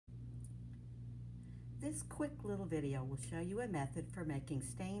This quick little video will show you a method for making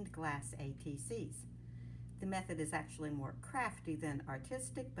stained glass ATCs. The method is actually more crafty than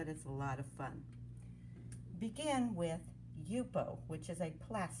artistic, but it's a lot of fun. Begin with Yupo, which is a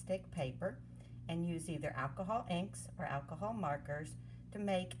plastic paper, and use either alcohol inks or alcohol markers to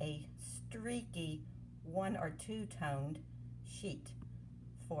make a streaky 1 or 2 toned sheet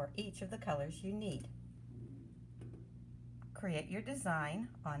for each of the colors you need. Create your design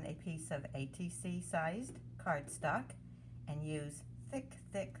on a piece of ATC sized cardstock and use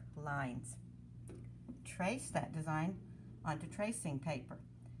thick lines. Trace that design onto tracing paper.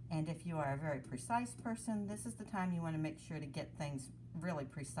 And if you are a very precise person, this is the time you want to make sure to get things really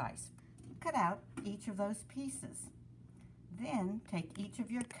precise. Cut out each of those pieces. Then take each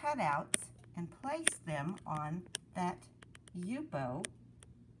of your cutouts and place them on that Yupo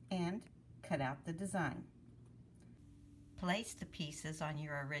and cut out the design. Place the pieces on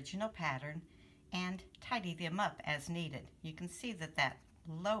your original pattern and tidy them up as needed. You can see that that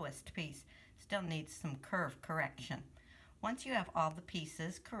lowest piece still needs some curve correction. Once you have all the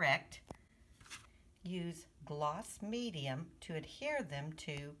pieces correct, use gloss medium to adhere them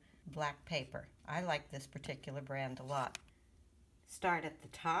to black paper. I like this particular brand a lot. Start at the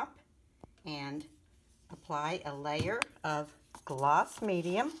top and apply a layer of gloss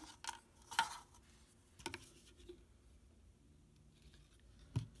medium.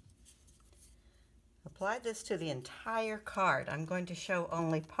 Apply this to the entire card. I'm going to show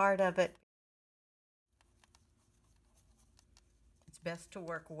only part of it. It's best to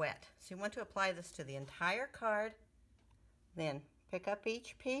work wet. So you want to apply this to the entire card, then pick up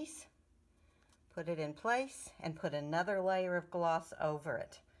each piece, put it in place, and put another layer of gloss over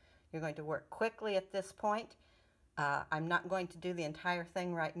it. You're going to work quickly at this point. I'm not going to do the entire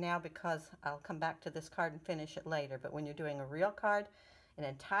thing right now because I'll come back to this card and finish it later, but when you're doing a real card, an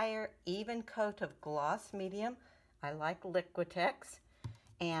entire even coat of gloss medium. I like Liquitex.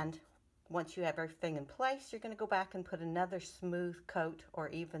 And once you have everything in place, you're going to go back and put another smooth coat or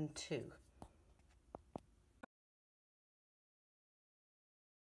even 2.